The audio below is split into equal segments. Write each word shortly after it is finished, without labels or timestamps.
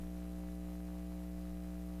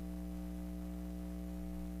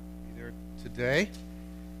here today.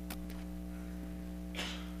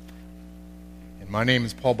 And my name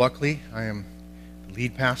is Paul Buckley. I am the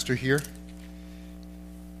lead pastor here.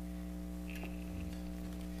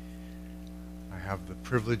 I have the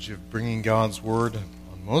privilege of bringing God's Word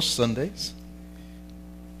on most Sundays,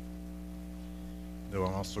 though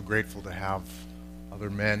I'm also grateful to have other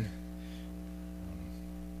men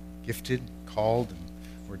gifted, called, and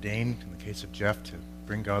ordained, in the case of Jeff, to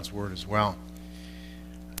bring God's Word as well.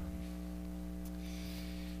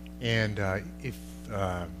 And if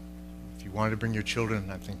you wanted to bring your children,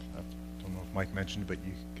 I don't know if Mike mentioned, but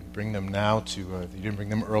you can bring them now to, you didn't bring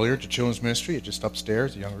them earlier, to Children's Ministry. It's just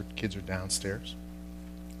upstairs. The younger kids are downstairs.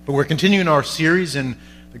 But we're continuing our series in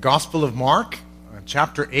the Gospel of Mark,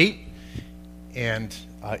 chapter 8. And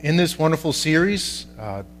in this wonderful series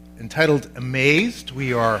entitled Amazed,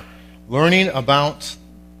 we are learning about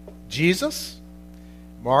Jesus.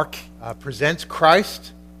 Mark presents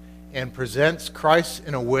Christ and presents Christ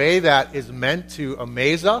in a way that is meant to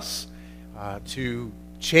amaze us, to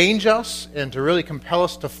change us, and to really compel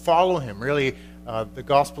us to follow him. Really, the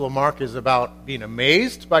Gospel of Mark is about being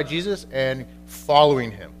amazed by Jesus and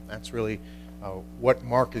following him. That's really what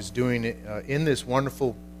Mark is doing in this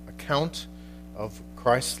wonderful account of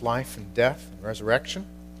Christ's life and death and resurrection.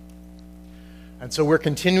 And so we're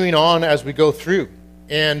continuing on as we go through.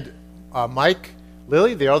 And Mike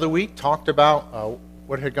Lilly, the other week, talked about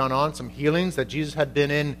what had gone on, some healings that Jesus had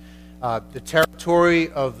been in the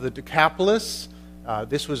territory of the Decapolis.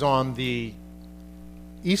 This was on the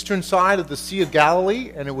eastern side of the Sea of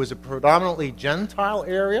Galilee, and it was a predominantly Gentile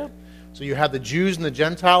area. So you had the Jews and the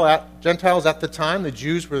Gentiles at the time. The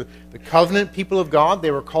Jews were the covenant people of God.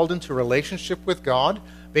 They were called into relationship with God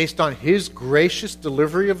based on his gracious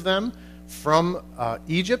delivery of them from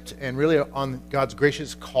Egypt, and really on God's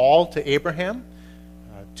gracious call to Abraham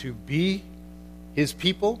to be his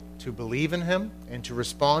people, to believe in him, and to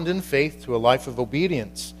respond in faith to a life of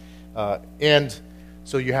obedience. And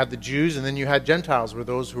so you had the Jews, and then you had Gentiles, were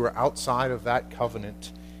those who were outside of that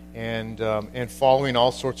covenant and following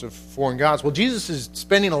all sorts of foreign gods. Well, Jesus is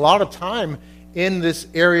spending a lot of time in this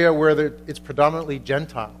area where it's predominantly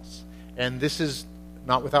Gentiles. And this is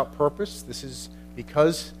not without purpose. This is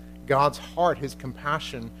because God's heart, his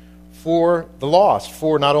compassion for the lost,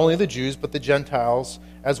 for not only the Jews, but the Gentiles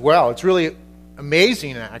as well. It's really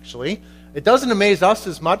amazing, actually. It doesn't amaze us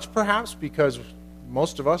as much, perhaps, because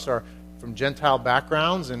most of us are from Gentile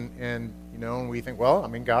backgrounds, and we think, well, I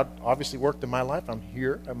mean, God obviously worked in my life. I'm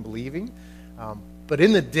here. I'm believing. But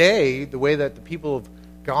in the day, the way that the people of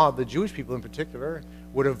God, the Jewish people in particular,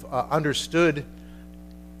 would have understood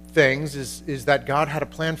things is that God had a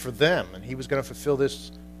plan for them, and he was going to fulfill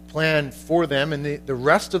this plan for them, and the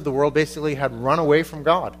rest of the world basically had run away from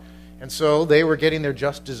God. And so they were getting their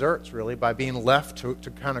just desserts, really, by being left to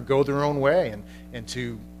kind of go their own way and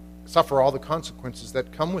to suffer all the consequences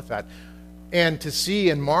that come with that. And to see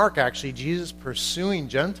in Mark, actually, Jesus pursuing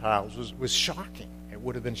Gentiles was shocking. It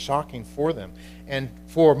would have been shocking for them. And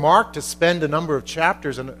for Mark to spend a number of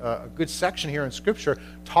chapters and a good section here in Scripture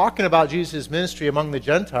talking about Jesus' ministry among the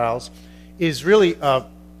Gentiles is really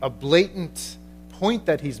a blatant point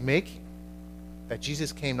that he's making. That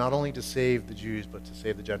Jesus came not only to save the Jews, but to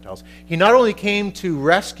save the Gentiles. He not only came to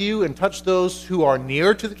rescue and touch those who are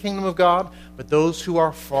near to the kingdom of God, but those who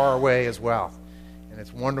are far away as well. And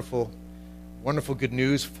it's wonderful, wonderful good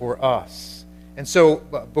news for us. And so,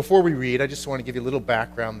 before we read, I just want to give you a little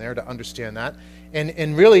background there to understand that.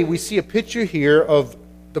 And really, we see a picture here of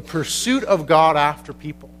the pursuit of God after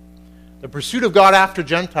people. The pursuit of God after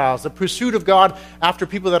Gentiles. The pursuit of God after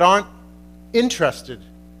people that aren't interested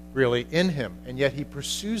really in him, and yet he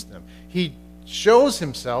pursues them. He shows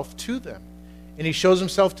himself to them, and he shows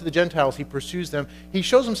himself to the Gentiles. He pursues them. He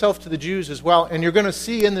shows himself to the Jews as well, and you're going to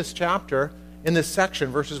see in this chapter, in this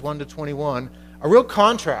section, verses 1 to 21, a real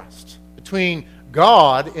contrast between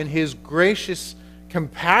God and his gracious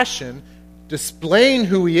compassion displaying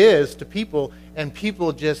who he is to people, and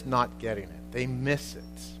people just not getting it. They miss it.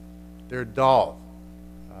 They're dull.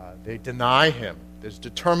 They deny him. There's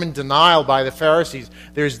determined denial by the Pharisees.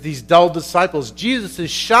 There's these dull disciples. Jesus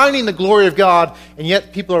is shining the glory of God, and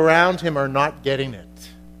yet people around him are not getting it.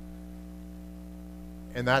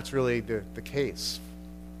 And that's really the case.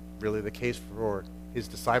 Really the case for his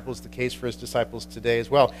disciples, the case for his disciples today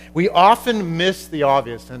as well. We often miss the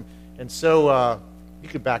obvious. And so you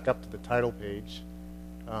could back up to the title page.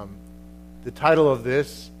 The title of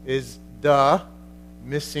this is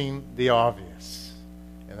Missing the Obvious.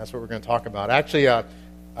 And that's what we're going to talk about. Actually, I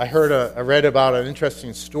read about an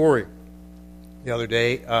interesting story the other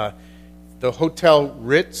day. The Hotel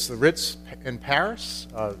Ritz, the Ritz in Paris,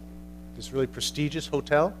 this really prestigious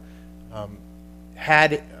hotel,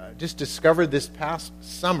 had just discovered this past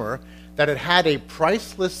summer that it had a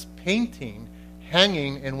priceless painting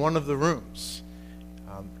hanging in one of the rooms.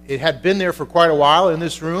 It had been there for quite a while in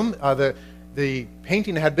this room. The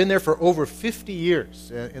painting had been there for over 50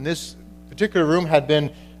 years. In this particular room had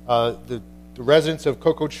been the residence of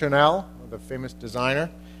Coco Chanel, the famous designer,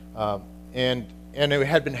 and it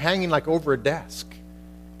had been hanging like over a desk.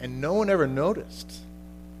 And no one ever noticed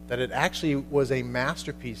that it actually was a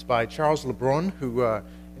masterpiece by Charles Le Brun, who,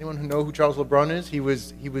 anyone who know who Charles Le Brun is? He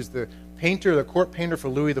was the painter, the court painter for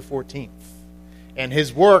Louis XIV. And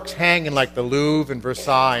his works hang in like the Louvre and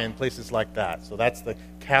Versailles and places like that. So that's the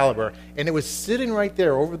caliber. And it was sitting right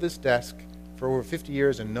there over this desk for over 50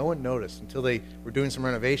 years, and no one noticed until they were doing some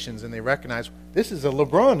renovations, and they recognized, this is a Le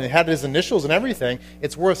Brun. It had his initials and everything.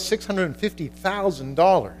 It's worth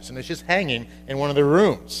 $650,000, and it's just hanging in one of the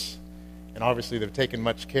rooms. And obviously they've taken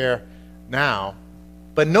much care now.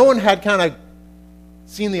 But no one had kind of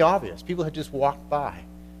seen the obvious. People had just walked by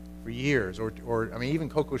for years. Or I mean, even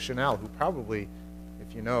Coco Chanel, who probably,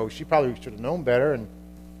 if you know, she probably should have known better and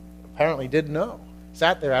apparently didn't know.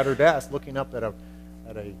 Sat there at her desk looking up at a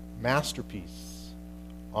masterpiece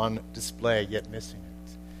on display, yet missing it.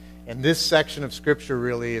 And this section of Scripture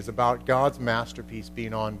really is about God's masterpiece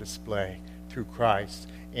being on display through Christ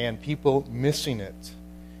and people missing it.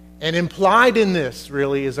 And implied in this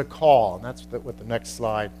really is a call, and that's what the next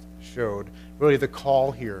slide showed, really the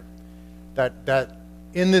call here. That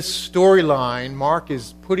in this storyline, Mark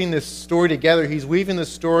is putting this story together. He's weaving the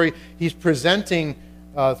story. He's presenting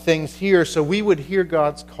things here so we would hear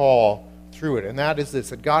God's call through it. And that is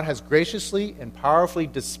this, that God has graciously and powerfully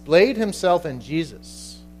displayed himself in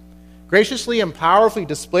Jesus. Graciously and powerfully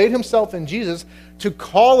displayed himself in Jesus to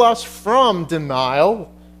call us from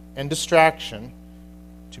denial and distraction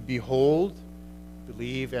to behold,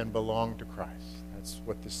 believe, and belong to Christ. That's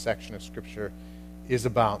what this section of Scripture is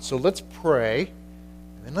about. So let's pray,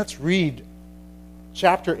 and then let's read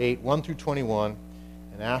chapter 8, 1 through 21,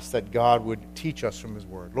 and ask that God would teach us from his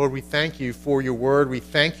word. Lord, we thank you for your word. We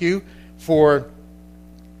thank you for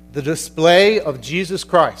the display of Jesus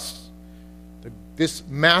Christ, this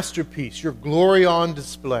masterpiece, your glory on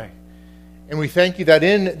display. And we thank you that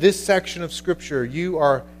in this section of Scripture, you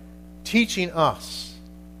are teaching us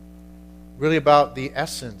really about the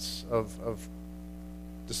essence of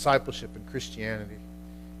discipleship and Christianity.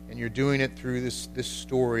 And you're doing it through this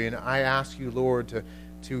story. And I ask you, Lord,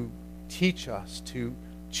 to teach us, to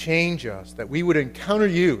change us, that we would encounter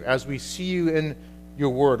you as we see you in your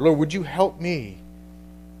word. Lord, would you help me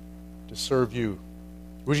to serve you?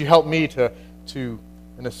 Would you help me to,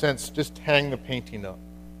 in a sense, just hang the painting up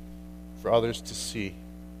for others to see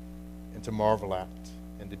and to marvel at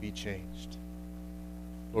and to be changed?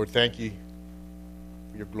 Lord, thank you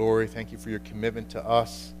for your glory. Thank you for your commitment to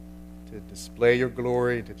us to display your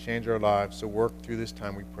glory and to change our lives. So work through this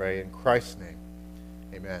time, we pray. In Christ's name,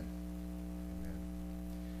 amen.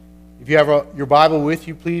 If you have your Bible with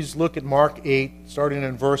you, please look at Mark 8, starting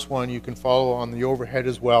in verse 1. You can follow on the overhead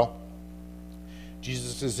as well.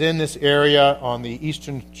 Jesus is in this area on the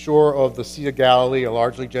eastern shore of the Sea of Galilee, a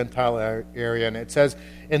largely Gentile area. And it says,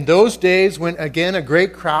 in those days when again a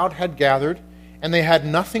great crowd had gathered, and they had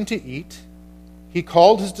nothing to eat, he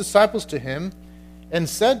called his disciples to him and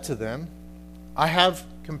said to them, I have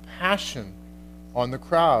compassion on the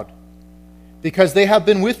crowd, because they have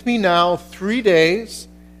been with me now 3 days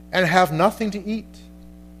and have nothing to eat.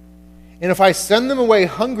 And if I send them away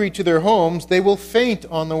hungry to their homes, they will faint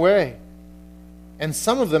on the way. And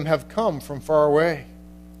some of them have come from far away.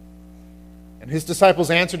 And his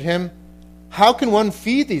disciples answered him, how can one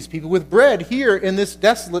feed these people with bread here in this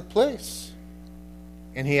desolate place?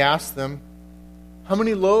 And he asked them, how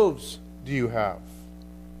many loaves do you have?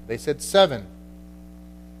 They said 7.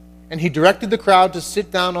 And he directed the crowd to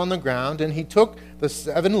sit down on the ground, and he took the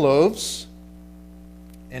 7 loaves,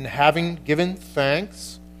 and having given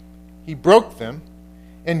thanks, he broke them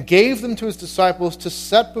and gave them to his disciples to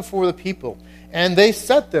set before the people. And they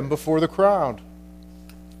set them before the crowd.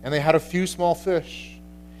 And they had a few small fish.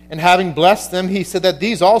 And having blessed them, he said that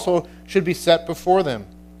these also should be set before them.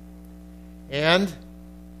 And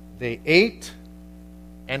they ate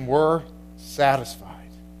and were satisfied.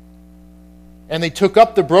 And they took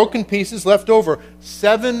up the broken pieces left over,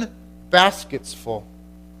 7 baskets full.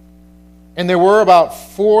 And there were about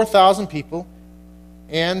 4,000 people,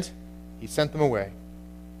 and he sent them away.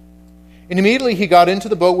 And immediately he got into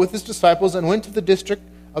the boat with his disciples and went to the district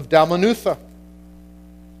of Dalmanutha.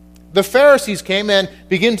 The Pharisees came and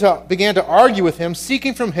began to argue with him,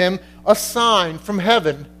 seeking from him a sign from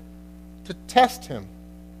heaven to test him.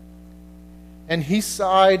 And he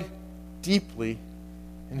sighed deeply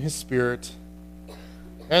in his spirit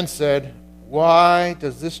and said, "Why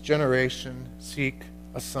does this generation seek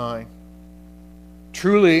a sign?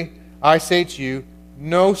 Truly, I say to you,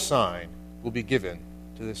 no sign will be given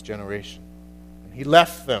to this generation." And he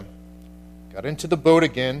left them, got into the boat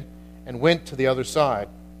again, and went to the other side.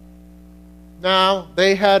 Now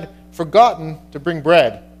they had forgotten to bring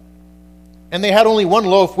bread, and they had only one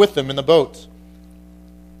loaf with them in the boat.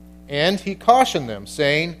 And he cautioned them,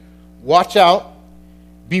 saying, "Watch out,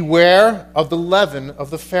 beware of the leaven of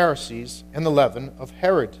the Pharisees and the leaven of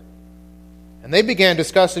Herod." And they began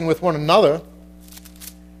discussing with one another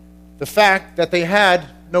the fact that they had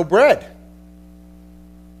no bread.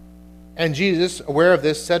 And Jesus, aware of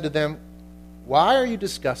this, said to them, "Why are you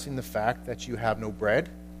discussing the fact that you have no bread?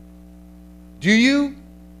 Do you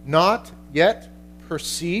not yet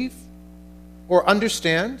perceive or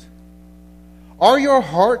understand? Are your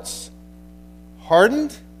hearts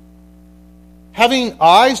hardened? Having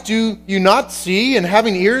eyes, do you not see? And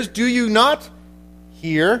having ears, do you not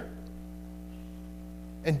hear?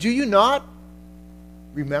 And do you not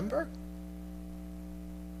remember?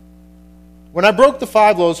 When I broke the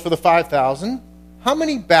 5 loaves for the 5,000, how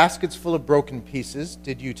many baskets full of broken pieces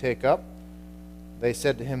did you take up?" They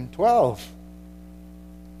said to him, 12.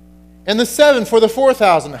 "And the 7 for the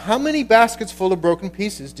 4,000, how many baskets full of broken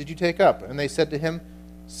pieces did you take up?" And they said to him,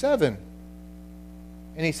 7.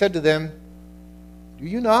 And he said to them, "Do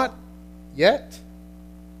you not yet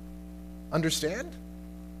understand?"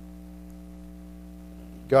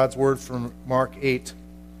 God's word from Mark 8,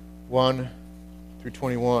 1 through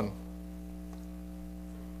 21.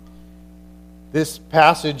 This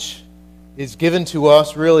passage is given to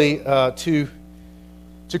us really to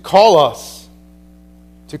call us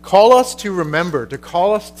to remember, to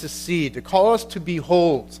call us to see, to call us to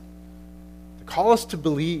behold, to call us to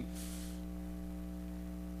believe.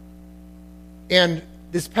 And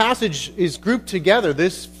this passage is grouped together.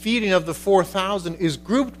 This feeding of the 4,000 is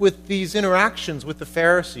grouped with these interactions with the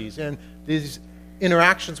Pharisees and these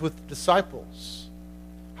interactions with the disciples.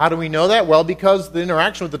 How do we know that? Well, because the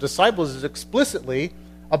interaction with the disciples is explicitly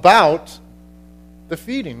about the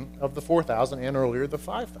feeding of the 4,000 and earlier the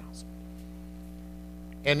 5,000.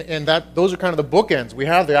 And those are kind of the bookends. We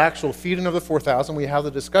have the actual feeding of the 4,000, we have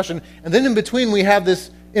the discussion, and then in between we have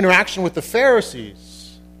this interaction with the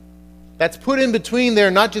Pharisees. That's put in between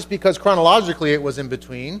there not just because chronologically it was in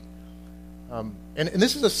between. And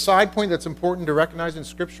this is a side point that's important to recognize in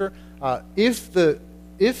Scripture. If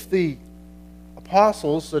the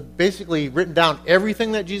apostles had basically written down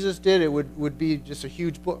everything that Jesus did, it would be just a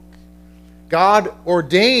huge book. God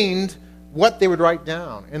ordained what they would write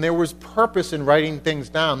down, and there was purpose in writing things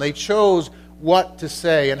down. They chose what to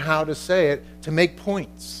say and how to say it to make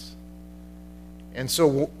points. And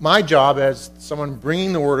so my job as someone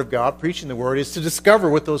bringing the Word of God, preaching the Word, is to discover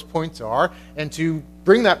what those points are and to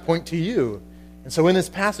bring that point to you. And so in this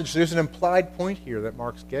passage, there's an implied point here that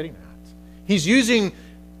Mark's getting at. He's using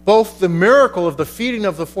both the miracle of the feeding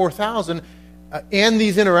of the 4,000 and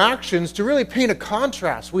these interactions to really paint a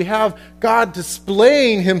contrast. We have God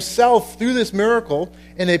displaying himself through this miracle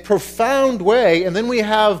in a profound way, and then we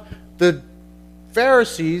have the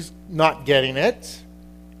Pharisees not getting it,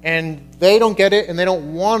 and they don't get it, and they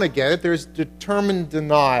don't want to get it. There's determined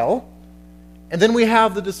denial. And then we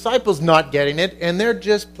have the disciples not getting it, and they're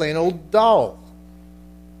just plain old dull.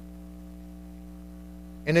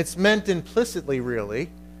 And it's meant implicitly, really,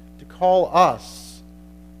 to call us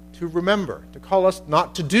to remember, to call us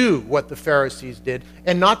not to do what the Pharisees did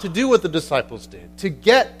and not to do what the disciples did, to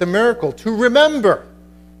get the miracle, to remember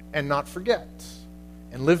and not forget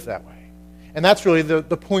and live that way. And that's really the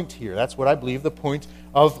point here. That's what I believe the point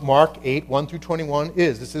of Mark 8, 1 through 21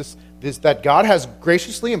 is. This that God has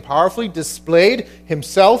graciously and powerfully displayed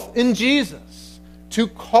himself in Jesus to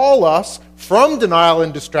call us from denial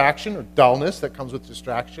and distraction, or dullness that comes with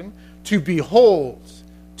distraction, to behold,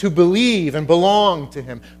 to believe and belong to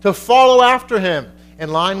him, to follow after him,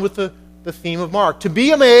 in line with the theme of Mark, to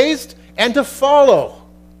be amazed and to follow.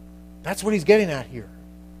 That's what he's getting at here.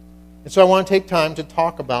 And so I want to take time to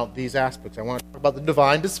talk about these aspects. I want to talk about the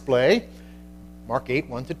divine display, Mark 8,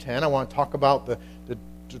 1 to 10. I want to talk about the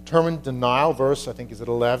determined denial, verse, I think, is it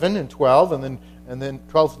 11 and 12, and then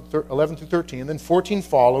 11 through 13, and then 14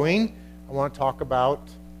 following. I want to talk about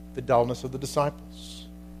the dullness of the disciples.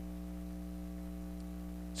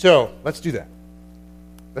 So, let's do that.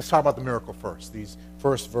 Let's talk about the miracle first, these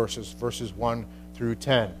first verses 1 through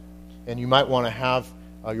 10. And you might want to have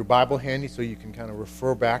your Bible handy so you can kind of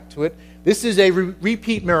refer back to it. This is a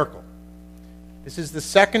repeat miracle. This is the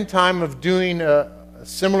second time of doing a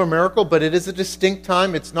similar miracle, but it is a distinct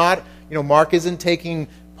time. It's not, Mark isn't taking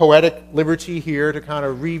poetic liberty here to kind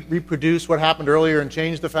of reproduce what happened earlier and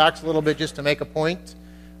change the facts a little bit just to make a point.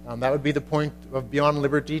 That would be the point of beyond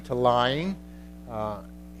liberty to lying.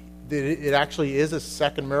 It actually is a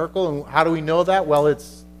second miracle. And how do we know that? Well,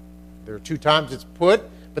 there are 2 times it's put,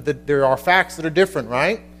 but there are facts that are different,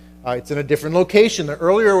 right? It's in a different location. The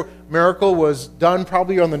earlier miracle was done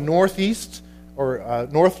probably on the northeast or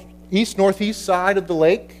northeast side of the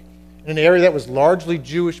lake in an area that was largely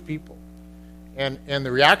Jewish people. And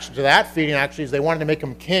the reaction to that feeding actually is they wanted to make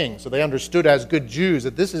him king. So they understood as good Jews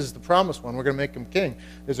that this is the promised one. We're going to make him king.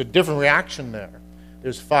 There's a different reaction there.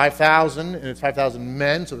 There's 5,000, and it's 5,000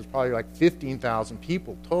 men, so there's probably like 15,000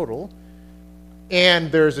 people total.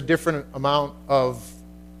 And there's a different amount of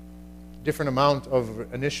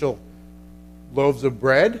initial loaves of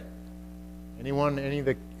bread. Any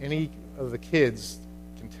of the kids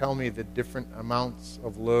can tell me the different amounts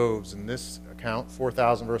of loaves in this account,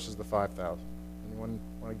 4,000 versus the 5,000. Anyone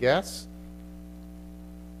want to guess?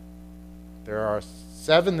 There are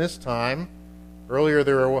 7 this time. Earlier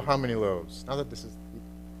there were how many loaves? Not that this is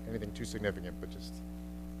anything too significant, but just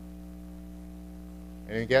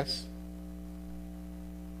any guess?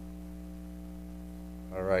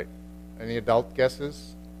 All right. Any adult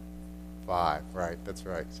guesses? 5, right, that's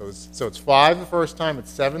right. So it's 5 the first time,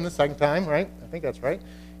 it's 7 the second time, right? I think that's right.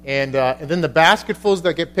 And then the basketfuls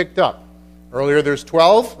that get picked up. Earlier there's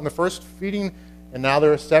 12 in the first feeding, and now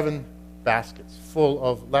there are 7 baskets full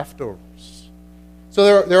of leftovers.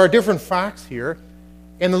 So there are different facts here,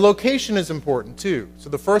 and the location is important too. So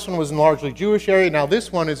the first one was in a largely Jewish area. Now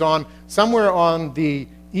this one is somewhere on the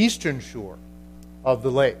eastern shore of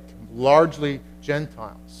the lake, largely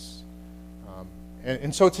Gentiles.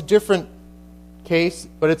 And so it's a different case,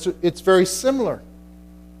 but it's very similar.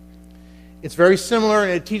 It's very similar,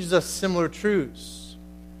 and it teaches us similar truths.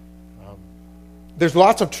 There's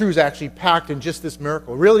lots of truths actually packed in just this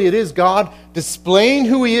miracle. Really, it is God displaying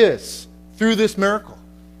who He is through this miracle.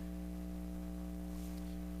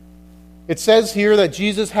 It says here that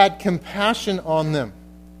Jesus had compassion on them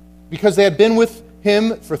because they had been with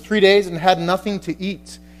Him for 3 days and had nothing to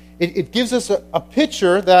eat. It gives us a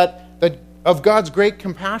picture of God's great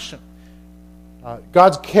compassion.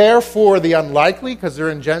 God's care for the unlikely, because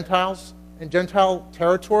they're in Gentile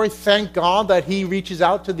territory. Thank God that He reaches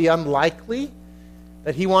out to the unlikely,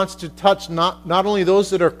 that He wants to touch not only those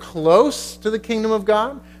that are close to the kingdom of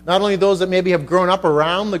God, not only those that maybe have grown up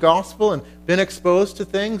around the gospel and been exposed to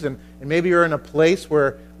things and maybe are in a place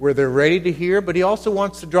where they're ready to hear, but He also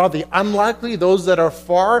wants to draw the unlikely, those that are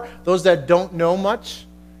far, those that don't know much.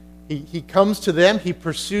 He comes to them. He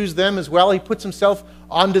pursues them as well. He puts Himself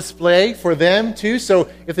on display for them too. So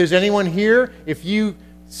if there's anyone here, if you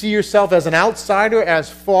see yourself as an outsider, as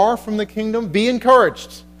far from the kingdom, be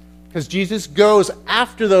encouraged. Because Jesus goes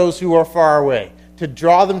after those who are far away to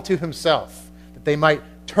draw them to Himself, that they might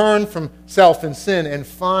turn from self and sin and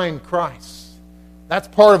find Christ. That's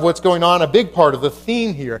part of what's going on, a big part of the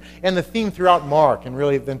theme here, and the theme throughout Mark and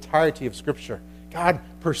really the entirety of Scripture. God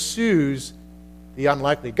pursues the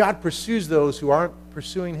unlikely. God pursues those who aren't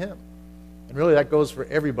pursuing Him. And really that goes for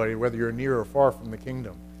everybody, whether you're near or far from the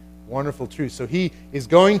kingdom. Wonderful truth. So He is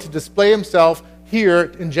going to display Himself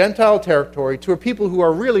here in Gentile territory to a people who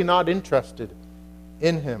are really not interested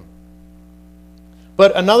in Him.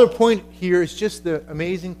 But another point here is just the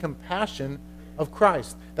amazing compassion of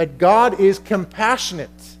Christ. That God is compassionate.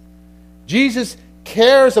 Jesus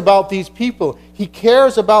cares about these people. He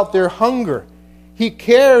cares about their hunger. He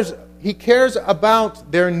cares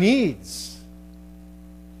about their needs.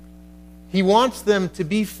 He wants them to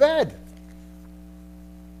be fed.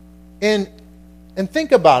 And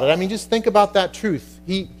think about it. I mean, just think about that truth.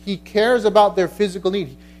 He cares about their physical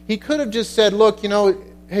need. He could have just said, look,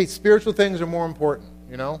 hey, spiritual things are more important,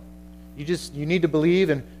 You need to believe,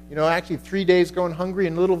 and, actually 3 days going hungry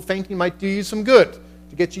and a little thinking might do you some good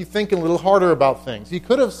to get you thinking a little harder about things. He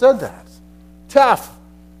could have said that. Tough.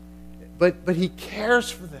 But He cares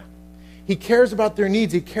for them. He cares about their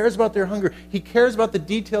needs. He cares about their hunger. He cares about the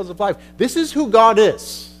details of life. This is who God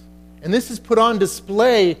is. And this is put on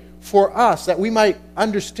display for us that we might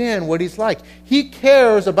understand what He's like. He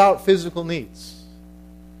cares about physical needs.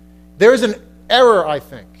 There's an error, I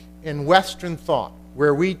think, in Western thought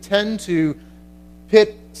where we tend to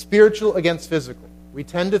pit spiritual against physical. We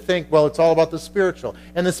tend to think, well, it's all about the spiritual.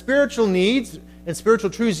 And the spiritual needs and spiritual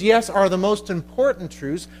truths, yes, are the most important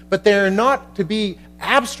truths, but they are not to be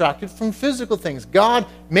abstracted from physical things. God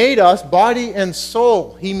made us body and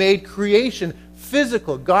soul. He made creation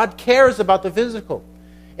physical. God cares about the physical.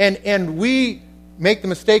 And we make the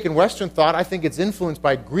mistake in Western thought, I think it's influenced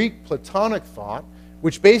by Greek Platonic thought,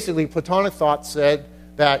 which basically Platonic thought said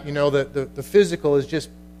that, the physical is just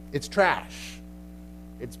it's trash.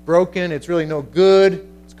 It's broken. It's really no good.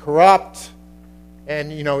 It's corrupt.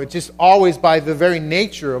 And, it's just always by the very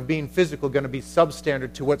nature of being physical going to be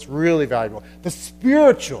substandard to what's really valuable. The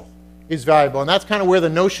spiritual is valuable. And that's kind of where the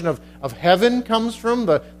notion of heaven comes from.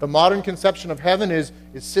 The modern conception of heaven is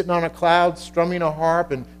sitting on a cloud, strumming a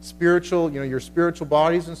harp, and spiritual, your spiritual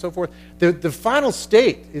bodies and so forth. The final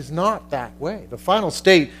state is not that way. The final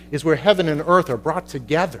state is where heaven and earth are brought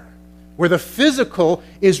together, where the physical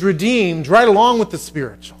is redeemed right along with the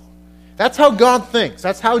spiritual. That's how God thinks.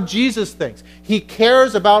 That's how Jesus thinks. He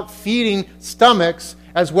cares about feeding stomachs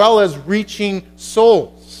as well as reaching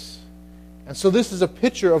souls. And so this is a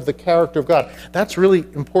picture of the character of God. That's really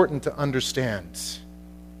important to understand.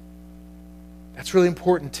 That's really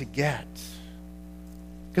important to get.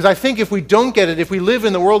 Because I think if we don't get it, if we live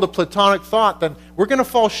in the world of Platonic thought, then we're going to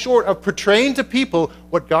fall short of portraying to people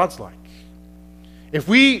what God's like. If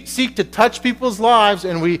we seek to touch people's lives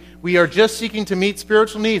and we are just seeking to meet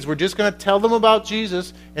spiritual needs, we're just going to tell them about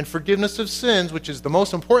Jesus and forgiveness of sins, which is the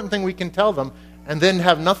most important thing we can tell them, and then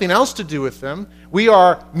have nothing else to do with them, we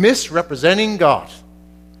are misrepresenting God.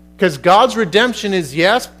 Because God's redemption is,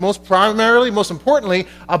 yes, most importantly,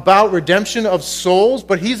 about redemption of souls,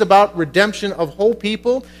 but He's about redemption of whole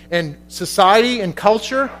people and society and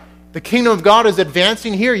culture. The kingdom of God is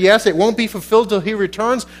advancing here. Yes, it won't be fulfilled till He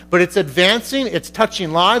returns, but it's advancing. It's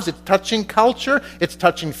touching lives. It's touching culture. It's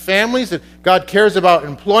touching families. God cares about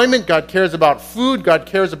employment. God cares about food. God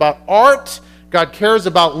cares about art. God cares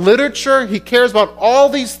about literature. He cares about all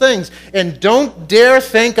these things. And don't dare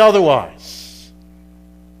think otherwise.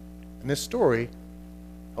 And this story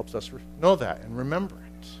helps us know that and remember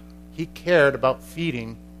it. He cared about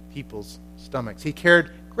feeding people's stomachs. He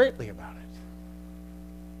cared greatly about it.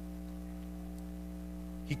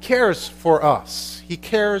 He cares for us. He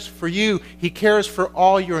cares for you. He cares for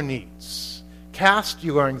all your needs. Cast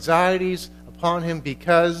your anxieties upon Him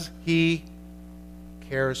because He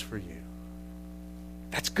cares for you.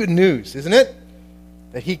 That's good news, isn't it?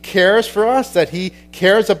 That He cares for us, that He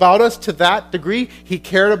cares about us to that degree. He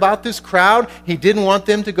cared about this crowd. He didn't want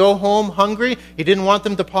them to go home hungry. He didn't want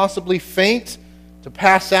them to possibly faint, to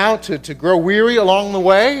pass out, to grow weary along the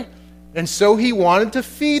way. And so He wanted to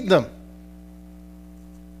feed them.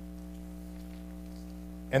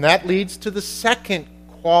 And that leads to the second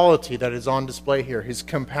quality that is on display here. His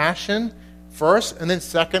compassion first, and then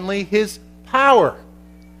secondly, His power.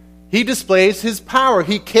 He displays His power.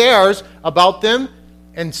 He cares about them,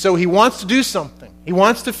 and so He wants to do something. He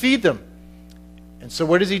wants to feed them. And so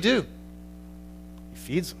what does He do? He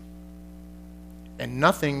feeds them. And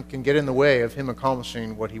nothing can get in the way of Him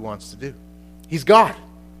accomplishing what He wants to do. He's God.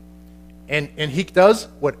 And He does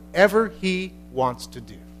whatever He wants to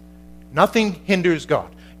do. Nothing hinders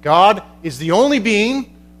God. God is the only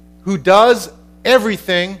being who does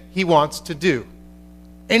everything He wants to do.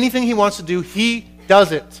 Anything He wants to do, He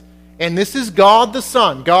does it. And this is God the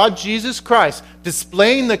Son, God Jesus Christ,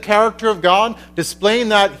 displaying the character of God, displaying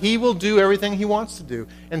that He will do everything He wants to do.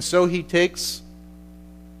 And so He takes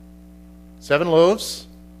 7 loaves,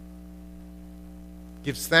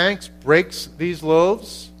 gives thanks, breaks these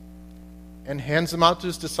loaves, and hands them out to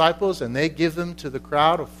His disciples, and they give them to the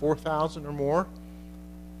crowd of 4,000 or more.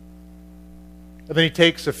 And then He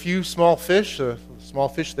takes a few small fish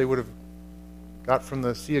they would have got from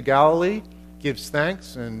the Sea of Galilee, gives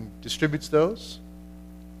thanks and distributes those.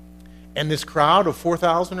 And this crowd of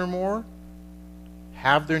 4,000 or more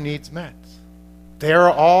have their needs met. They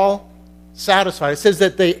are all satisfied. It says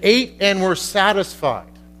that they ate and were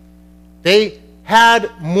satisfied. They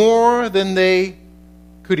had more than they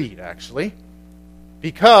could eat, actually,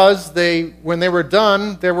 because when they were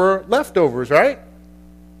done, there were leftovers, right?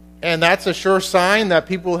 And that's a sure sign that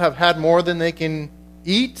people have had more than they can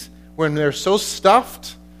eat when they're so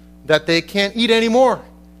stuffed that they can't eat anymore.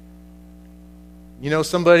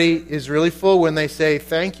 Somebody is really full when they say,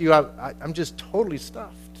 "Thank you, I'm just totally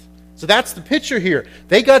stuffed." So that's the picture here.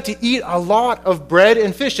 They got to eat a lot of bread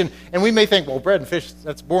and fish. And we may think, well, bread and fish,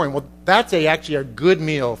 that's boring. Well, that's actually a good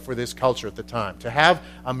meal for this culture at the time. To have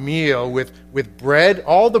a meal with bread,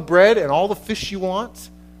 all the bread and all the fish you want,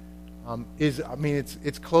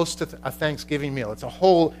 it's close to a Thanksgiving meal.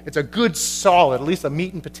 It's a good solid, at least a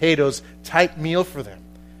meat and potatoes type meal for them.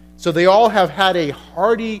 So they all have had a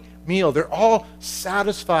hearty meal. They're all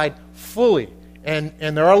satisfied fully. And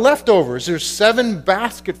there are leftovers. There's 7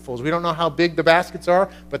 basketfuls. We don't know how big the baskets are,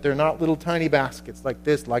 but they're not little tiny baskets like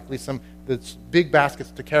this, likely that's big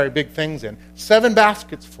baskets to carry big things in. 7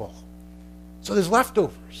 baskets full. So there's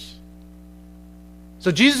leftovers.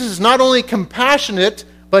 So Jesus is not only compassionate,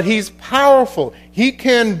 but He's powerful. He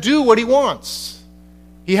can do what He wants.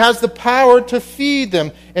 He has the power to feed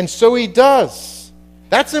them, and so he does.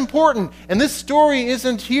 That's important. And this story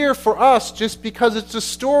isn't here for us just because it's a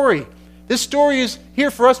story. This story is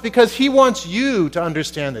here for us because he wants you to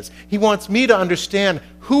understand this. He wants me to understand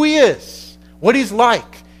who he is, what he's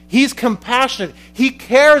like. He's compassionate. He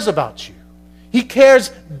cares about you. He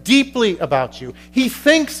cares deeply about you. He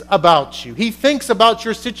thinks about you. He thinks about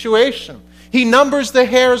your situation. He numbers the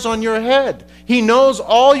hairs on your head. He knows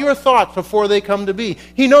all your thoughts before they come to be.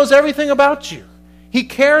 He knows everything about you. He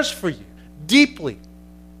cares for you deeply.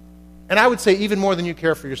 And I would say even more than you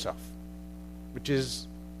care for yourself, which is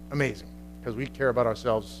amazing because we care about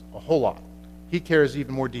ourselves a whole lot. He cares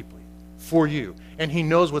even more deeply for you, and he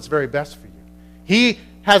knows what's very best for you. He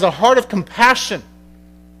has a heart of compassion.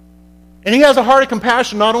 And he has a heart of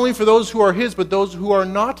compassion not only for those who are his, but those who are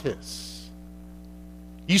not his.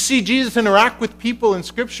 You see Jesus interact with people in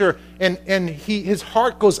Scripture, and his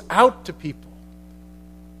heart goes out to people.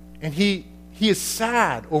 And he is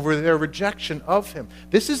sad over their rejection of him.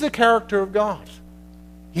 This is the character of God.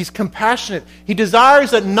 He's compassionate. He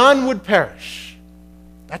desires that none would perish.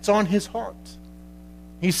 That's on his heart.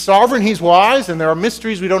 He's sovereign, he's wise, and there are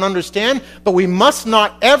mysteries we don't understand, but we must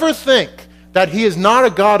not ever think that he is not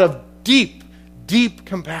a God of deep, deep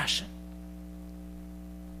compassion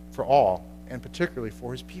for all, and particularly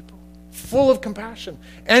for his people. Full of compassion.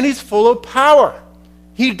 And he's full of power.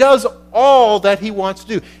 He does all that he wants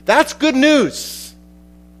to do. That's good news.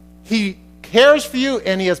 He cares for you,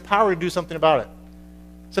 and he has power to do something about it.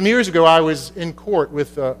 Some years ago, I was in court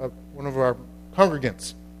with one of our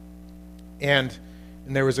congregants, and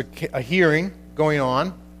there was a hearing going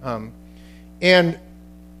on, and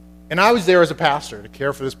I was there as a pastor to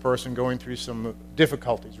care for this person going through some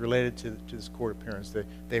difficulties related to this court appearance.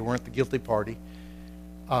 They weren't the guilty party,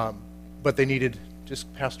 but they needed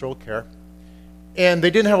just pastoral care. And they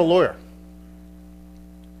didn't have a lawyer.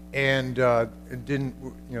 And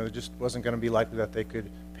it just wasn't going to be likely that they could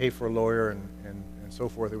pay for a lawyer and so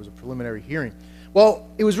forth. It was a preliminary hearing. Well,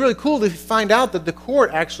 it was really cool to find out that the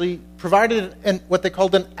court actually provided what they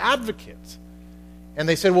called an advocate. And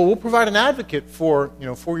they said, well, we'll provide an advocate for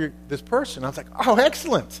this person. I was like, oh,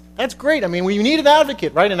 excellent. That's great. I mean, you need an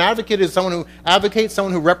advocate, right? An advocate is someone who advocates,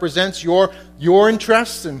 someone who represents your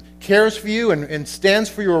interests and cares for you and stands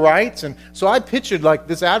for your rights. And so I pictured like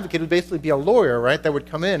this advocate would basically be a lawyer, right, that would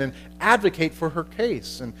come in and advocate for her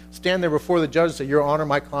case and stand there before the judge and say, Your Honor,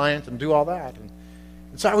 my client, and do all that.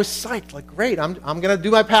 And so I was psyched, like, great, I'm going to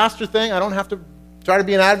do my pastor thing. I don't have to try to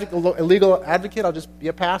be a legal advocate. I'll just be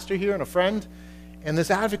a pastor here and a friend. And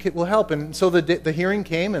this advocate will help. And so the hearing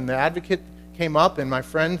came, and the advocate came up, and my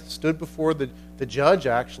friend stood before the judge,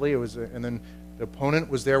 actually. And then the opponent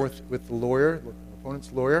was there with the lawyer, the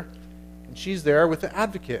opponent's lawyer, and she's there with the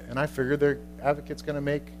advocate. And I figured the advocate's going to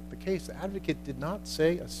make the case. The advocate did not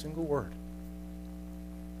say a single word.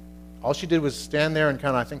 All she did was stand there and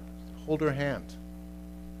kind of, I think, hold her hand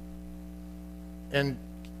and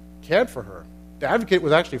cared for her. The advocate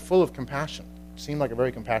was actually full of compassion. Seemed like a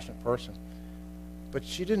very compassionate person. But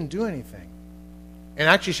she didn't do anything. And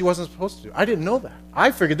actually, she wasn't supposed to do. I didn't know that.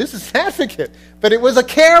 I figured this is an advocate. But it was a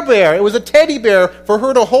Care Bear. It was a teddy bear for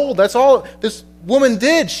her to hold. That's all this woman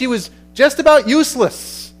did. She was just about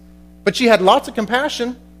useless. But she had lots of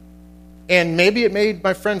compassion. And maybe it made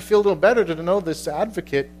my friend feel a little better to know this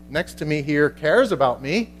advocate next to me here cares about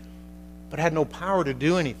me, but had no power to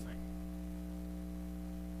do anything.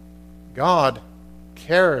 God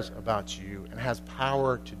cares about you and has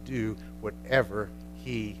power to do whatever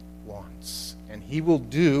he wants. And he will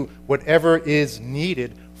do whatever is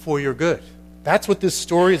needed for your good. That's what this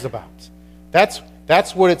story is about. That's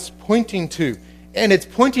what it's pointing to. And it's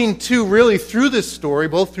pointing to really through this story,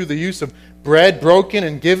 both through the use of bread broken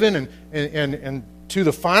and given and to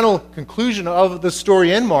the final conclusion of the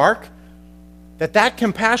story in Mark, that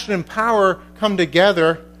compassion and power come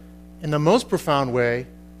together in the most profound way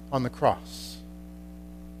on the cross.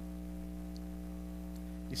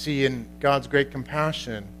 You see, in God's great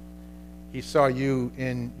compassion, he saw you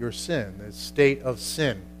in your sin, the state of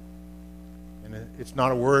sin. And it's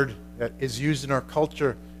not a word that is used in our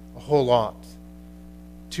culture a whole lot.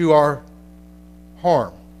 To our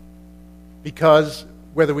harm. Because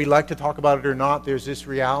whether we like to talk about it or not, there's this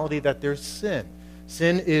reality that there's sin.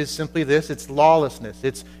 Sin is simply this, it's lawlessness.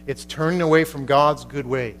 It's turning away from God's good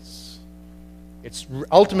ways. It's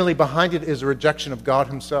ultimately behind it is a rejection of God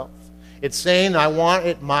himself. It's saying, I want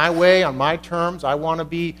it my way, on my terms. I want to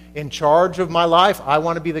be in charge of my life. I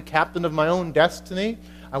want to be the captain of my own destiny.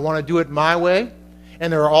 I want to do it my way.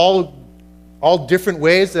 And there are all different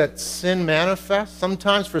ways that sin manifests.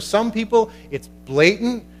 Sometimes for some people, it's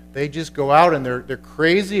blatant. They just go out and they're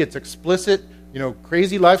crazy. It's explicit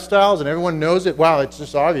crazy lifestyles and everyone knows it. Wow, it's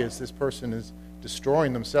just obvious this person is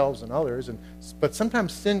destroying themselves and others. But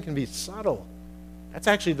sometimes sin can be subtle. That's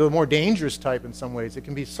actually the more dangerous type in some ways. It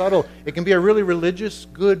can be subtle. It can be a really religious,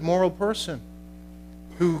 good, moral person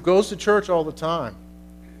who goes to church all the time,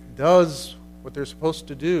 does what they're supposed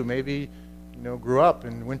to do, maybe grew up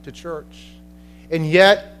and went to church, and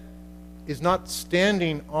yet is not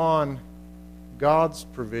standing on God's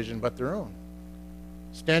provision but their own.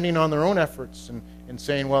 Standing on their own efforts and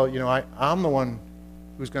saying, well, I'm the one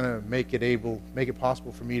who's going to make it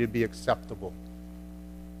possible for me to be acceptable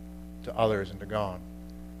to others and to God.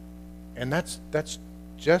 And that's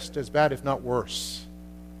just as bad, if not worse,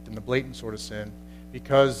 than the blatant sort of sin,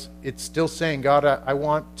 because it's still saying, God, I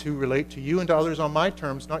want to relate to you and to others on my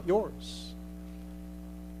terms, not yours.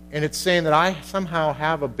 And it's saying that I somehow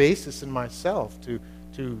have a basis in myself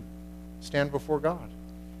to stand before God.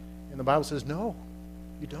 And the Bible says, no,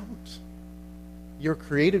 you don't. You're a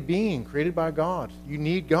created being, created by God. You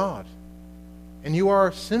need God. And you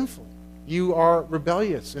are sinful. You are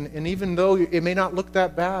rebellious. And even though it may not look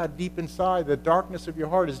that bad deep inside, the darkness of your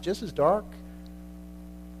heart is just as dark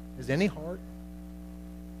as any heart.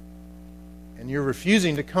 And you're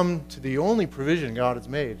refusing to come to the only provision God has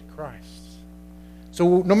made, Christ.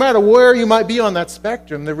 So no matter where you might be on that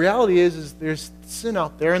spectrum, the reality is there's sin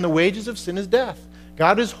out there, and the wages of sin is death.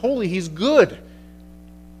 God is holy. He's good.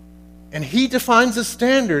 And He defines the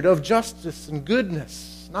standard of justice and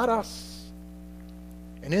goodness, not us.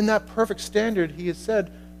 And in that perfect standard, He has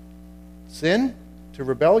said, sin, to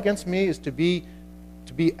rebel against me, is to be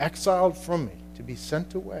exiled from me, to be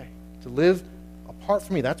sent away, to live apart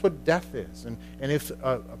from me. That's what death is. And if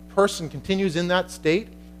a person continues in that state,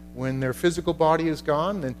 when their physical body is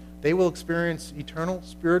gone, then they will experience eternal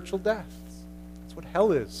spiritual death. That's what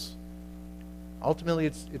hell is. Ultimately,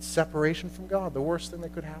 it's separation from God, the worst thing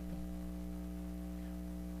that could happen.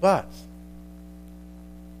 But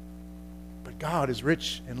God is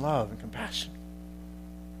rich in love and compassion.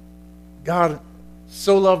 God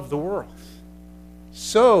so loved the world.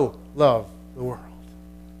 So loved the world.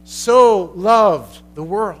 So loved the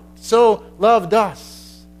world. So loved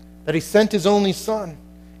us that He sent His only Son.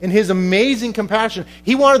 In His amazing compassion,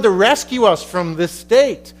 He wanted to rescue us from this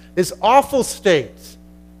state, this awful state.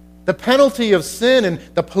 The penalty of sin and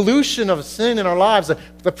the pollution of sin in our lives,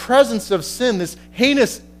 the presence of sin, this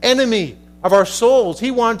heinous enemy of our souls. He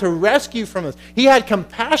wanted to rescue from us. He had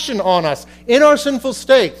compassion on us in our sinful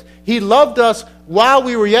state. He loved us while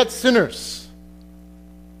we were yet sinners.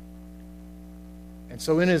 And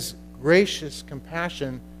so in His gracious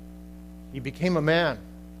compassion, He became a man.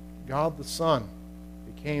 God the Son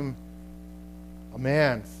became a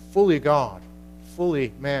man, fully God,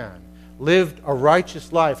 fully man. Lived a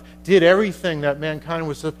righteous life, did everything that mankind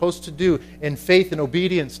was supposed to do in faith and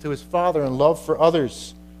obedience to His Father and love for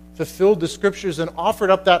others. Fulfilled the Scriptures and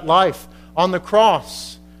offered up that life on the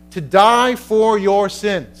cross to die for your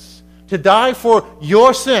sins. To die for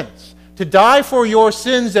your sins. To die for your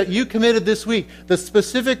sins that you committed this week. The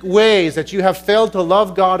specific ways that you have failed to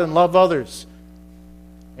love God and love others.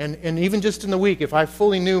 And even just in the week, if I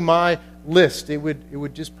fully knew my list, it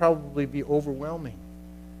would just probably be overwhelming.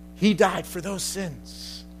 He died for those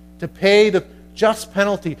sins to pay the just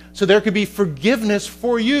penalty so there could be forgiveness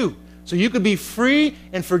for you. So you could be free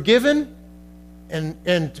and forgiven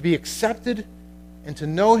and to be accepted and to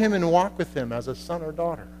know Him and walk with Him as a son or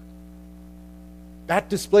daughter. That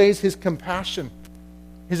displays His compassion,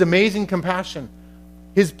 His amazing compassion.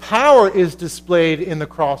 His power is displayed in the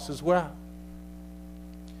cross as well.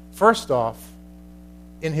 First off,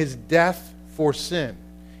 in His death for sin,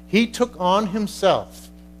 He took on Himself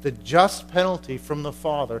the just penalty from the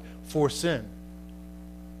Father for sin.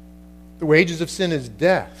 The wages of sin is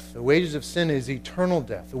death. The wages of sin is eternal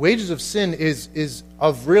death. The wages of sin is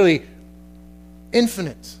of really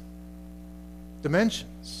infinite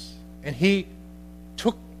dimensions. And He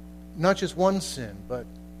took not just one sin, but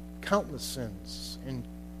countless sins, and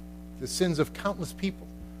the sins of countless people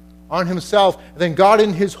on Himself. And then God,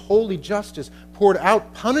 in His holy justice, poured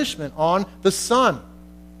out punishment on the Son.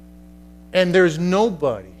 And there's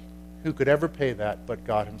nobody who could ever pay that but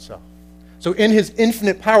God Himself. So in His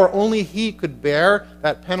infinite power, only He could bear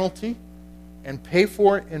that penalty and pay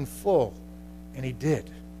for it in full. And He did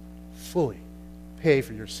fully pay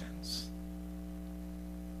for your sins.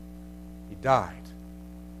 He died.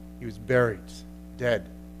 He was buried, dead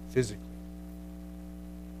physically.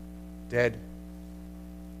 Dead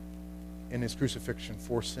in His crucifixion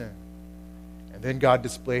for sin. And then God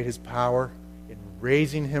displayed His power in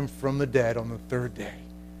raising Him from the dead on the third day.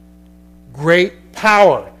 Great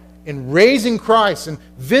power in raising Christ and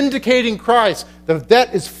vindicating Christ, The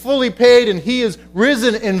debt is fully paid, and he is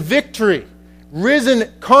risen in victory,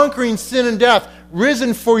 risen conquering sin and death,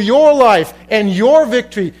 risen for your life and your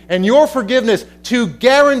victory and your forgiveness to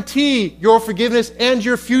guarantee your forgiveness and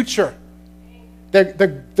your future.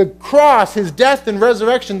 The cross, his death and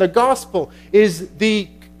resurrection, the gospel, is the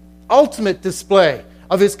ultimate display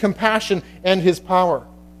of his compassion and his power.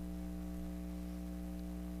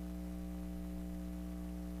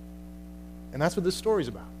 And that's what this story is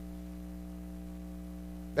about.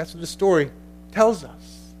 That's what this story tells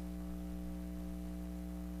us.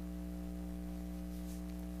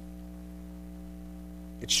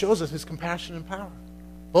 It shows us his compassion and power,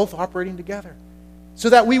 both operating together, so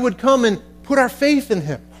that we would come and put our faith in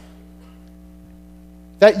him.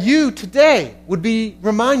 That you today would be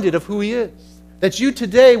reminded of who he is. That you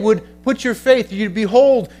today would put your faith, you'd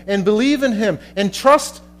behold and believe in him and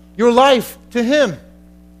trust your life to him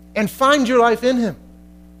and find your life in him.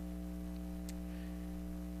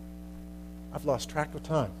 I've lost track of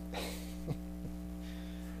time.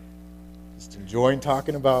 Just enjoying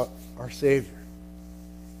talking about our Savior.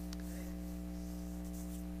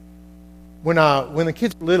 When the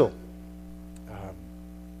kids were little,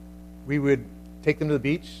 we would take them to the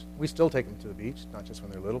beach. We still take them to the beach, not just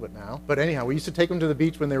when they're little, but now. But anyhow, we used to take them to the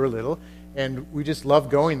beach when they were little, and we just loved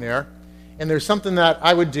going there. And there's something that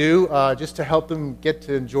I would do just to help them get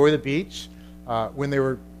to enjoy the beach when they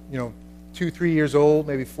were, 2, 3 years old,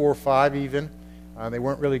 maybe 4 or 5 even. They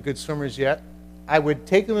weren't really good swimmers yet. I would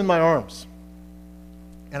take them in my arms,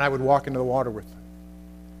 and I would walk into the water with them.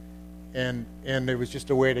 And it was just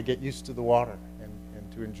a way to get used to the water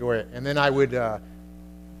and to enjoy it. And then I would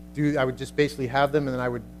just basically have them, and then I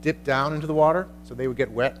would dip down into the water, so they would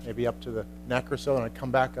get wet, maybe up to the neck or so, and I'd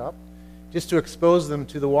come back up, just to expose them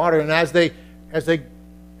to the water. And as they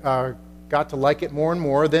got to like it more and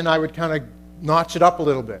more, then I would kind of notch it up a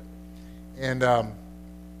little bit. And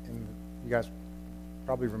you guys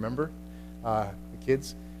probably remember the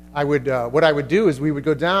kids. What I would do is we would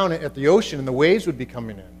go down at the ocean, and the waves would be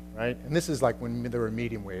coming in. Right? And this is like when there were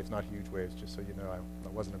medium waves, not huge waves, just so you know, I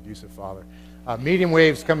wasn't an abusive father. Medium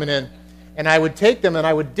waves coming in, and I would take them and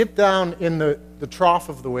I would dip down in the trough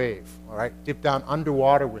of the wave, all right? Dip down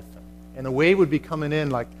underwater with them. And the wave would be coming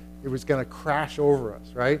in like it was going to crash over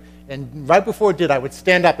us, right? And right before it did, I would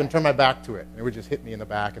stand up and turn my back to it. And it would just hit me in the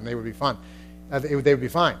back, and they would be fine. They would be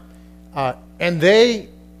fine. And they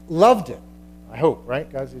loved it. I hope, right,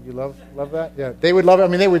 guys? Did you love that? Yeah, they would love it. I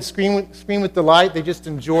mean, they would scream with delight. They just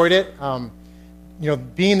enjoyed it,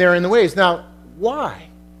 being there in the waves. Now, why?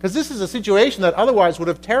 Because this is a situation that otherwise would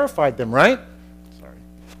have terrified them, right? Sorry.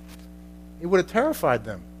 It would have terrified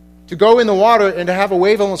them. To go in the water and to have a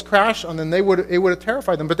wave almost crash on them, it would have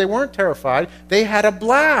terrified them. But they weren't terrified. They had a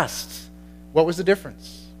blast. What was the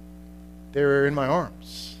difference? They were in my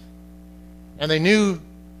arms. And they knew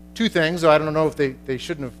two things, though I don't know if they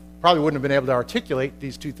probably wouldn't have been able to articulate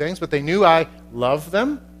these two things, but they knew I loved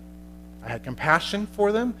them, I had compassion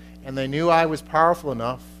for them, and they knew I was powerful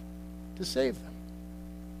enough to save them,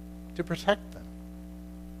 to protect them.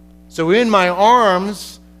 So in my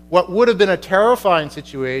arms, what would have been a terrifying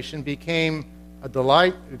situation became a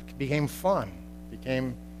delight, it became fun,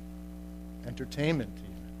 became entertainment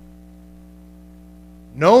even.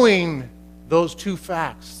 Knowing those two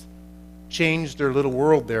facts changed their little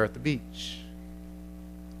world there at the beach.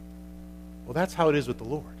 Well, that's how it is with the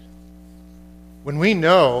Lord. When we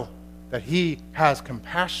know that he has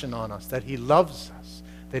compassion on us, that he loves us,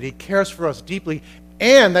 that he cares for us deeply,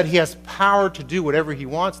 and that he has power to do whatever he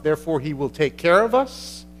wants, therefore he will take care of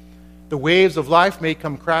us, the waves of life may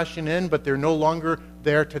come crashing in, but they're no longer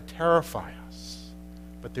there to terrify us.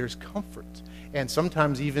 But there's comfort, and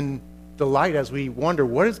sometimes even delight as we wonder,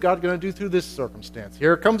 what is God going to do through this circumstance?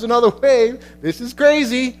 Here comes another wave. This is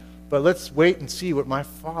crazy, but let's wait and see what my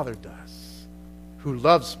Father does, who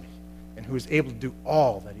loves me and who is able to do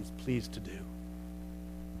all that he's pleased to do.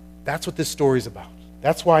 That's what this story is about.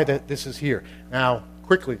 That's why this is here. Now,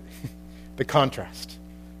 quickly, the contrast.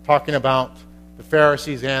 Talking about the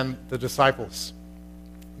Pharisees and the disciples.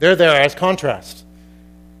 They're there as contrast.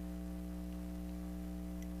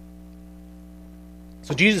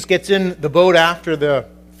 So Jesus gets in the boat after the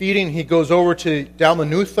feeding. He goes over to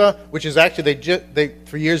Dalmanutha, which is actually, they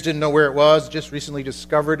for years didn't know where it was, just recently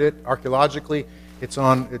discovered it archaeologically. It's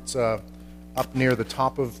up near the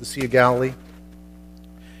top of the Sea of Galilee.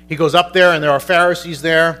 He goes up there, and there are Pharisees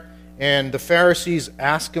there, and the Pharisees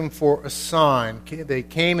ask him for a sign. They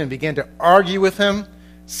came and began to argue with him,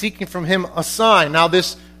 seeking from him a sign. Now,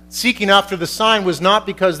 this seeking after the sign was not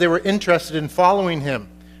because they were interested in following him.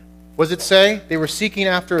 What does it say? They were seeking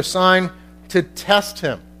after a sign to test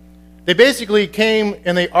him. They basically came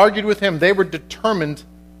and they argued with him. They were determined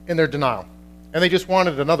in their denial. And they just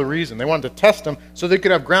wanted another reason. They wanted to test him so they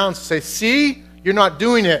could have grounds to say, see, you're not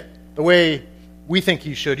doing it the way we think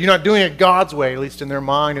you should. You're not doing it God's way, at least in their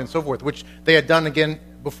mind and so forth, which they had done again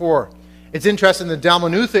before. It's interesting, the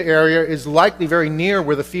Dalmanutha area is likely very near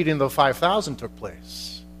where the feeding of the 5,000 took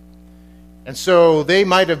place. And so they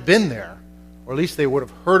might have been there, or at least they would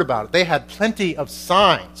have heard about it. They had plenty of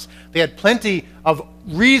signs. They had plenty of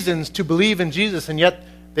reasons to believe in Jesus, and yet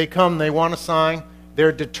they come, they want a sign.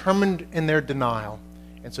 They're determined in their denial.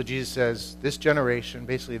 And so Jesus says, this generation,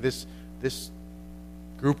 basically this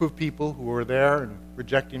group of people who are there and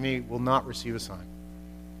rejecting me will not receive a sign.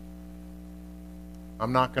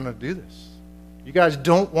 I'm not going to do this. You guys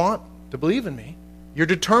don't want to believe in me. You're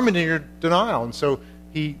determined in your denial. And so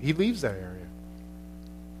he leaves that area.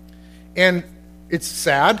 And it's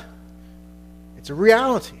sad. It's a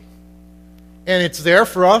reality. And it's there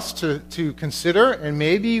for us to consider, and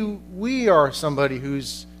maybe we are somebody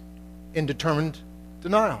who's in determined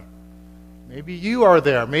denial. Maybe you are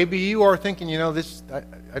there. Maybe you are thinking, this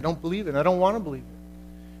I don't believe it. I don't want to believe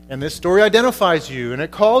it. And this story identifies you, and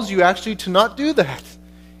it calls you actually to not do that.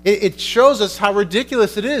 It shows us how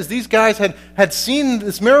ridiculous it is. These guys had seen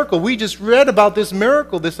this miracle. We just read about this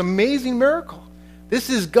miracle, this amazing miracle. This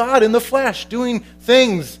is God in the flesh doing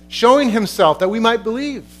things, showing himself that we might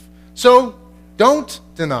believe. So don't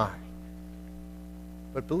deny,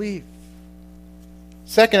 but believe.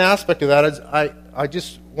 Second aspect of that is I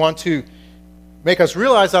just want to make us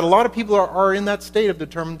realize that a lot of people are in that state of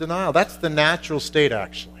determined denial. That's the natural state,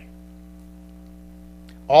 actually.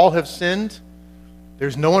 All have sinned.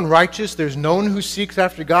 There's no one righteous. There's no one who seeks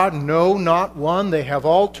after God. No, not one. They have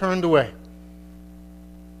all turned away.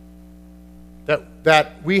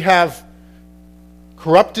 That we have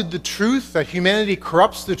corrupted the truth, that humanity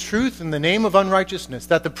corrupts the truth in the name of unrighteousness,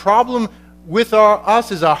 that the problem with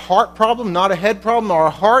us is a heart problem, not a head problem.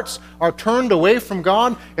 Our hearts are turned away from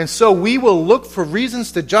God, and so we will look for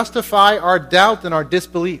reasons to justify our doubt and our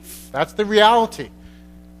disbelief. That's the reality.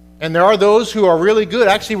 And there are those who are really good.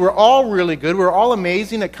 Actually, we're all really good. We're all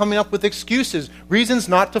amazing at coming up with excuses, reasons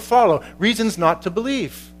not to follow, reasons not to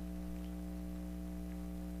believe.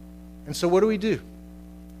 And so what do we do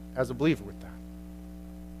as a believer with that?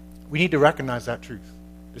 We need to recognize that truth.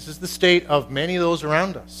 This is the state of many of those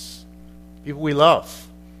around us, people we love.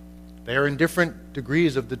 They are in different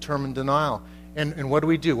degrees of determined denial. And what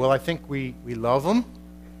do? Well, I think we love them.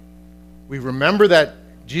 We remember that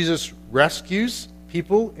Jesus rescues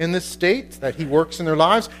people in this state, that he works in their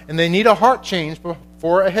lives, and they need a heart change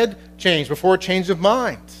before a head change, before a change of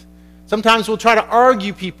mind. Sometimes we'll try to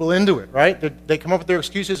argue people into it, right? They come up with their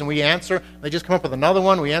excuses and we answer. They just come up with another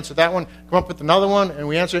one. We answer that one, come up with another one, and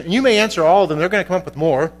we answer. And you may answer all of them. They're going to come up with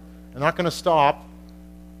more. They're not going to stop.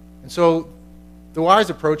 And so the wise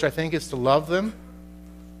approach, I think, is to love them,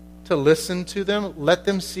 to listen to them, let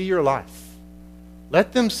them see your life.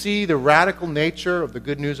 Let them see the radical nature of the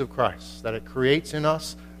good news of Christ, that it creates in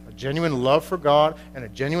us a genuine love for God and a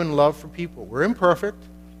genuine love for people. We're imperfect,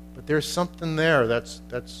 but there's something there that's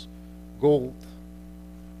gold.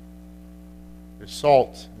 There's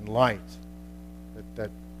salt and light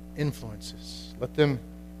that influences. Let them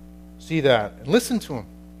see that and listen to them.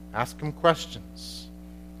 Ask them questions.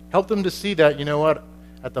 Help them to see that,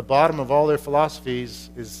 at the bottom of all their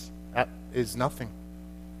philosophies is nothing.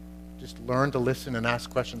 Just learn to listen and ask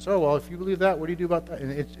questions. Oh, well, if you believe that, what do you do about that?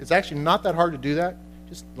 And it's actually not that hard to do that.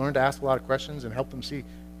 Just learn to ask a lot of questions and help them see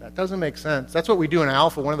that doesn't make sense. That's what we do in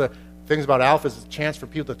Alpha. One of the things about Alpha is a chance for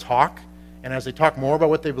people to talk. And as they talk more about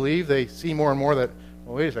what they believe, they see more and more that,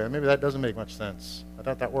 well, wait a second, maybe that doesn't make much sense. I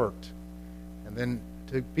thought that worked. And then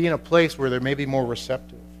to be in a place where they're maybe more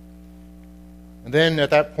receptive. And then at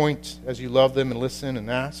that point, as you love them and listen and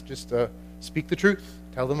ask, just speak the truth.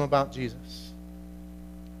 Tell them about Jesus.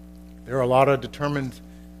 There are a lot of determined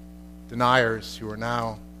deniers who are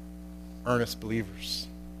now earnest believers.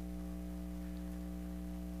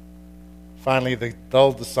 Finally, the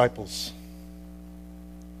dull disciples.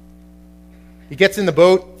 He gets in the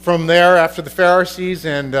boat from there after the Pharisees,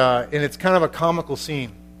 and it's kind of a comical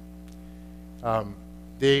scene.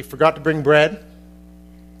 They forgot to bring bread.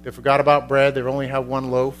 They forgot about bread. They only have one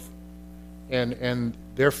loaf, and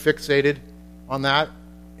they're fixated on that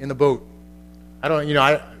in the boat. I don't.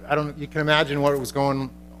 You can imagine what was going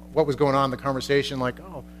on in the conversation. Like,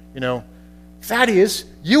 Thaddeus,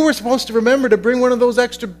 you were supposed to remember to bring one of those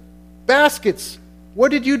extra baskets. What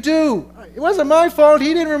did you do? It wasn't my fault.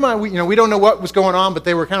 He didn't remind. We don't know what was going on, but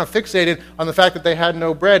they were kind of fixated on the fact that they had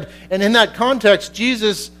no bread. And in that context,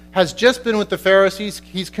 Jesus has just been with the Pharisees.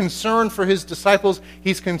 He's concerned for his disciples.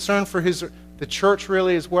 He's concerned for the church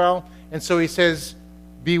really as well. And so he says,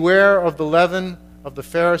 beware of the leaven of the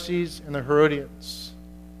Pharisees and the Herodians.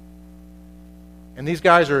 And these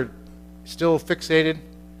guys are still fixated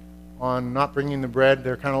on not bringing the bread.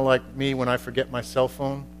 They're kind of like me when I forget my cell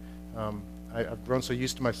phone. I've grown so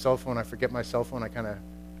used to my cell phone, I forget my cell phone.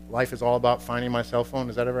 Life is all about finding my cell phone.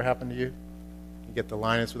 Has that ever happened to you? You get the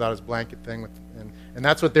Linus without his blanket thing. And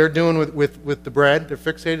that's what they're doing with the bread. They're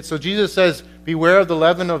fixated. So Jesus says, beware of the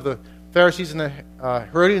leaven of the Pharisees and the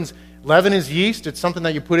Herodians. Leaven is yeast. It's something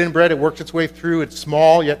that you put in bread. It works its way through. It's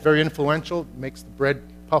small, yet very influential. It makes the bread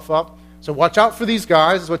puff up. So watch out for these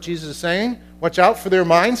guys, is what Jesus is saying. Watch out for their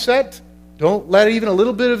mindset. Don't let even a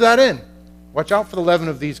little bit of that in. Watch out for the leaven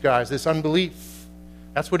of these guys, this unbelief.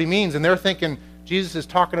 That's what he means. And they're thinking Jesus is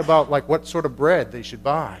talking about like what sort of bread they should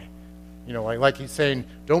buy. You know, like he's saying,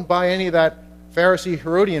 don't buy any of that Pharisee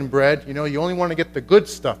Herodian bread. You know, you only want to get the good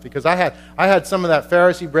stuff. Because I had some of that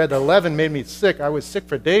Pharisee bread. The leaven made me sick. I was sick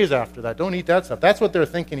for days after that. Don't eat that stuff. That's what they're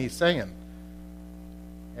thinking he's saying.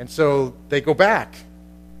 And so they go back.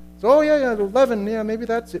 So, oh, yeah, the leaven, yeah, maybe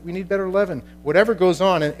that's it. We need better leaven. Whatever goes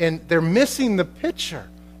on. And they're missing the picture.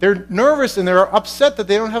 They're nervous and they're upset that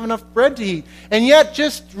they don't have enough bread to eat. And yet,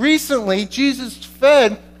 just recently, Jesus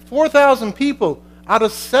fed 4,000 people out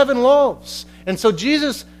of 7 loaves. And so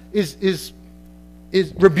Jesus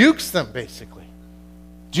rebukes them, basically.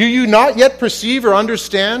 Do you not yet perceive or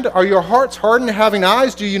understand? Are your hearts hardened, having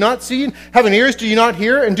eyes? Do you not see? Having ears, do you not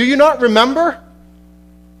hear? And do you not remember?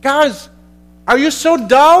 Guys, are you so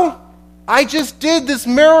dull? I just did this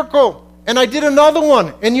miracle, and I did another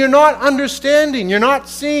one, and you're not understanding, you're not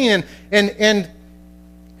seeing, and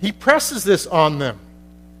he presses this on them.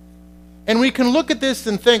 And we can look at this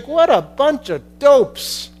and think, what a bunch of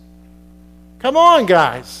dopes. Come on,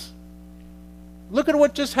 guys. Look at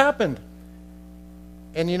what just happened.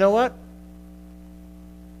 And you know what?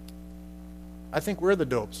 I think we're the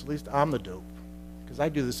dopes. At least I'm the dope, because I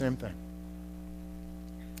do the same thing.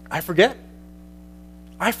 I forget.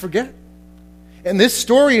 And this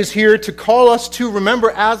story is here to call us to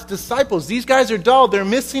remember as disciples. These guys are dull. They're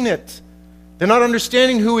missing it. They're not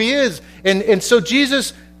understanding who he is. And so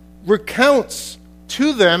Jesus recounts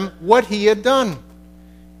to them what he had done.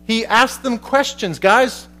 He asked them questions.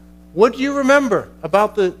 Guys, what do you remember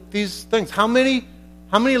about these things? How many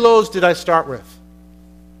loaves did I start with?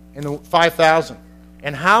 In the 5,000.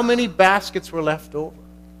 And how many baskets were left over?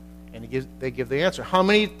 And they give the answer. How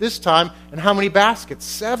many this time, and how many baskets?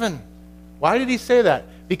 7. Why did he say that?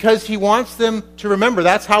 Because he wants them to remember.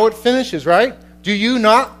 That's how it finishes, right? Do you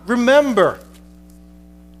not remember?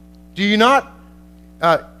 Do you not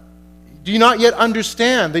yet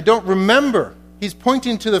understand? They don't remember. He's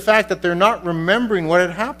pointing to the fact that they're not remembering what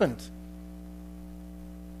had happened.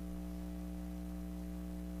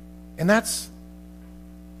 And that's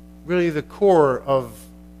really the core of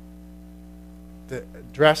the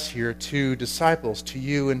address here to disciples, to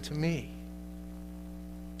you and to me.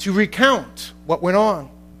 To recount what went on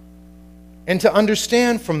and to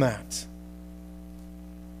understand from that.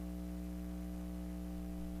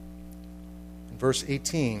 In verse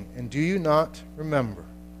 18, and do you not remember?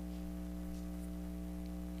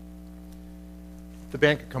 The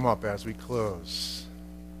band could come up as we close.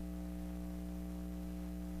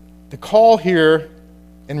 The call here,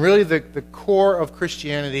 and really the core of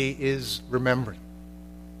Christianity, is remembering.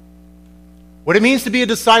 What it means to be a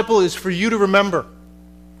disciple is for you to remember.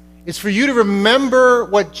 It's for you to remember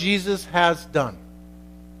what Jesus has done.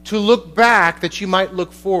 To look back that you might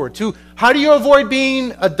look forward. How do you avoid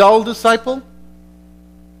being a dull disciple?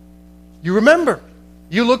 You remember.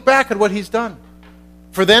 You look back at what he's done.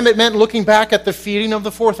 For them, it meant looking back at the feeding of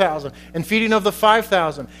the 4,000 and feeding of the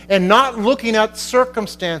 5,000 and not looking at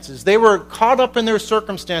circumstances. They were caught up in their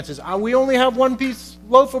circumstances. We only have one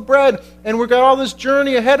loaf of bread and we've got all this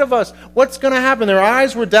journey ahead of us. What's going to happen? Their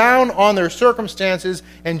eyes were down on their circumstances,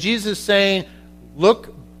 and Jesus is saying,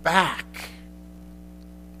 look back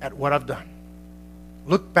at what I've done.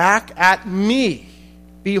 Look back at me.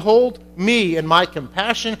 Behold me and my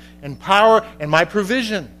compassion and power and my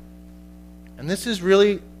provision. And this is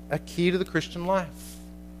really a key to the Christian life.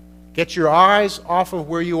 Get your eyes off of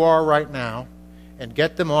where you are right now and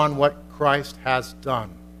get them on what Christ has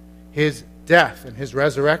done. His death and his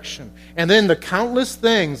resurrection. And then the countless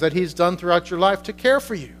things that he's done throughout your life to care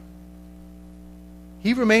for you.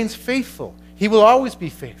 He remains faithful. He will always be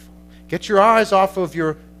faithful. Get your eyes off of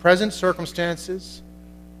your present circumstances,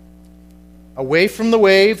 away from the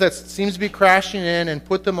wave that seems to be crashing in, and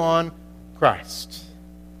put them on Christ.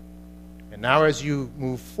 And now as you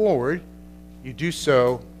move forward, you do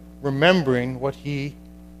so remembering what he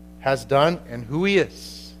has done and who he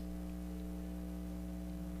is.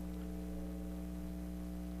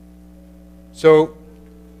 So,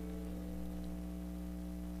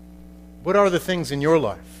 what are the things in your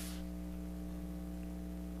life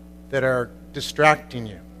that are distracting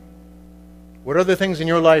you? What are the things in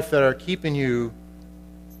your life that are keeping you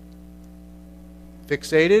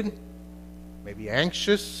fixated, maybe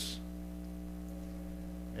anxious,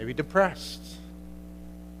 maybe depressed?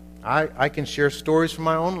 I can share stories from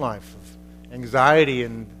my own life of anxiety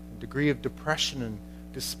and a degree of depression and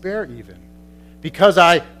despair even, because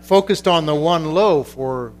I focused on the one loaf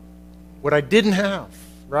or what I didn't have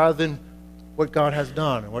rather than what God has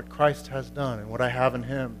done and what Christ has done and what I have in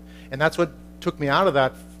Him. And that's what took me out of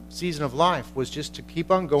that season of life, was just to keep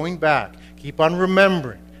on going back, keep on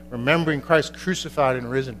remembering Christ crucified and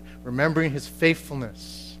risen, remembering His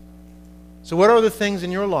faithfulness. So what are the things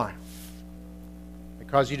in your life that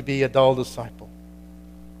cause you to be a dull disciple?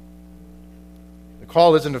 The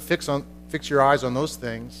call isn't to fix your eyes on those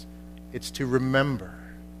things. It's to remember,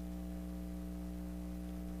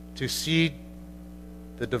 to see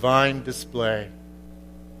the divine display,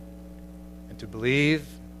 and to believe,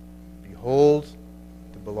 behold,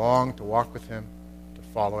 to belong, to walk with Him, to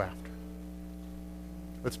follow after.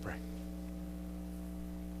 Let's pray.